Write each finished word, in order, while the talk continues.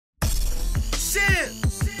Sham,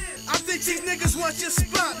 I think these niggas want your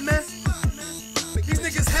spot, man. These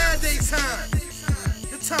niggas had their time.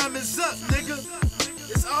 The time is up, nigga.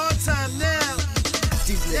 It's our time now.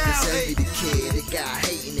 These niggas envy the kid, they got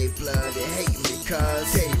hate in their blood. They hate me cause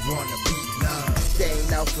they wanna be loved. They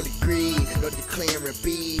ain't out for the greed, nor declaring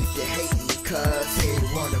beef. They hate me cause they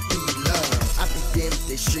wanna be loved. I be them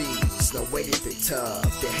they streets, no way that they tough.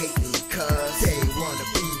 They hate me cause they wanna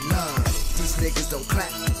be loved. These niggas don't clap,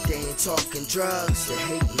 they ain't talking drugs. They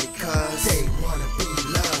hate me cause they wanna be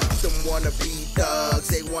loved. Don't wanna be thugs,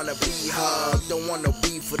 they wanna be hugged. Don't want no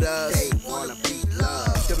beef with us, they wanna be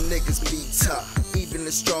loved. Them niggas be tough, even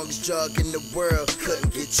the strongest drug in the world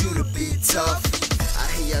couldn't get you to be tough. I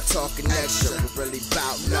hear y'all talking extra, but really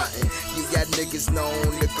bout nothing. Y'all niggas known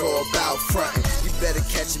to go about frontin'. You better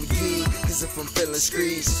catch me geek, cause if I'm feeling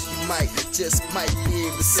screech, you just might be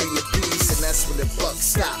able to say your piece. And that's when the buck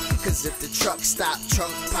stop, cause if the truck stop,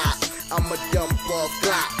 trunk pop, I'ma dump off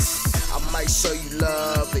Glocks. I might show you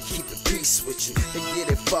love and keep it peace with you, and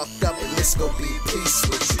get it fucked up and this gon' be peace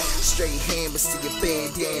with you. Straight hammers to your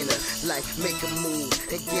bandana, like make a move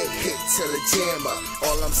and get hit till the jam up.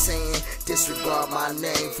 All I'm saying, disregard my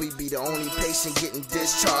name. We be the only patient getting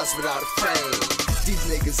discharged without a frame. These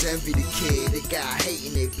niggas envy the kid, they got hate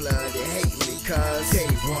in their blood. They hate me cause they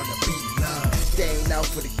wanna be loved. They ain't out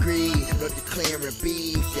for the greed, nor declaring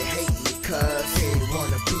beef. They hate me cause they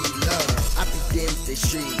wanna be loved. I be them they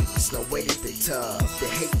streets, no way that they tough. They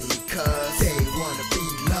hate me cause they wanna be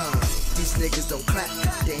loved. These niggas don't clap,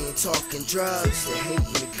 they ain't talking drugs. They hate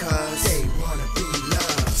me cause they wanna be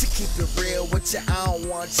loved. To keep it real with you, I don't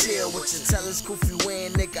want chill with you. Tell us goofy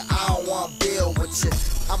win, nigga, I don't want bill with you.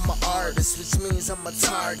 I'm an artist, which means I'm a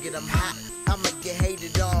target. I'm hot, I'ma get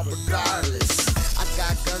hated on regardless. I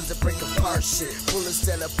got guns to break apart shit. Bullets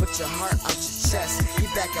that'll put your heart out your chest.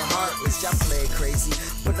 Get back and heartless, y'all play crazy,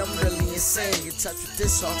 but I'm really insane. Get touch with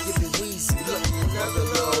this off, give me wheezy. Look, another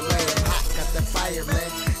little man, hot, got that fire, man.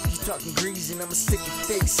 You talking greasy, and I'ma stick your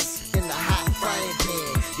face in the hot frying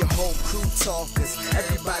pan. Your whole crew talkers,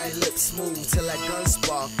 everybody lips smooth till that gun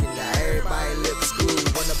sparking. Now everybody lips cool.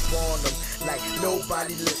 Run up on them like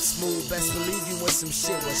nobody lips smooth. Best believe you want some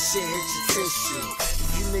shit when shit hit your tissue. If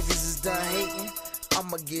you niggas is done hating,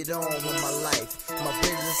 I'ma get on with my life. My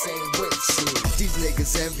business ain't with you. These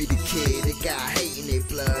niggas envy the kid, they got hate in their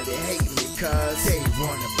blood. They hate me cause they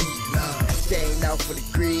wanna be loved. They ain't out for the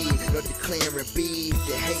greed, nor declaring beef.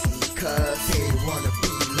 They hate me cause they wanna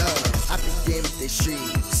be loved. I be them they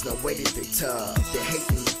streets, no way that they tough. They hate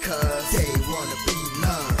me cause they wanna be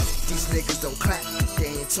loved. These niggas don't clap, they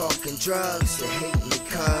ain't talking drugs. They hate me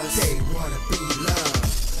cause they wanna be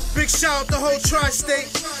loved. Big shout out the whole tri-state,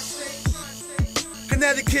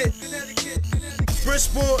 Connecticut,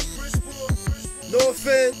 Bridgeport, North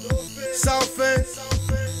End, South End,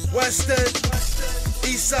 West End,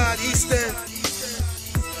 East Side, East End.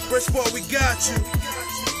 Bridgeport, we got you.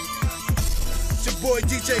 It's your boy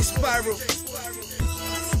DJ Spyro.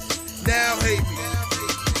 Now hate me.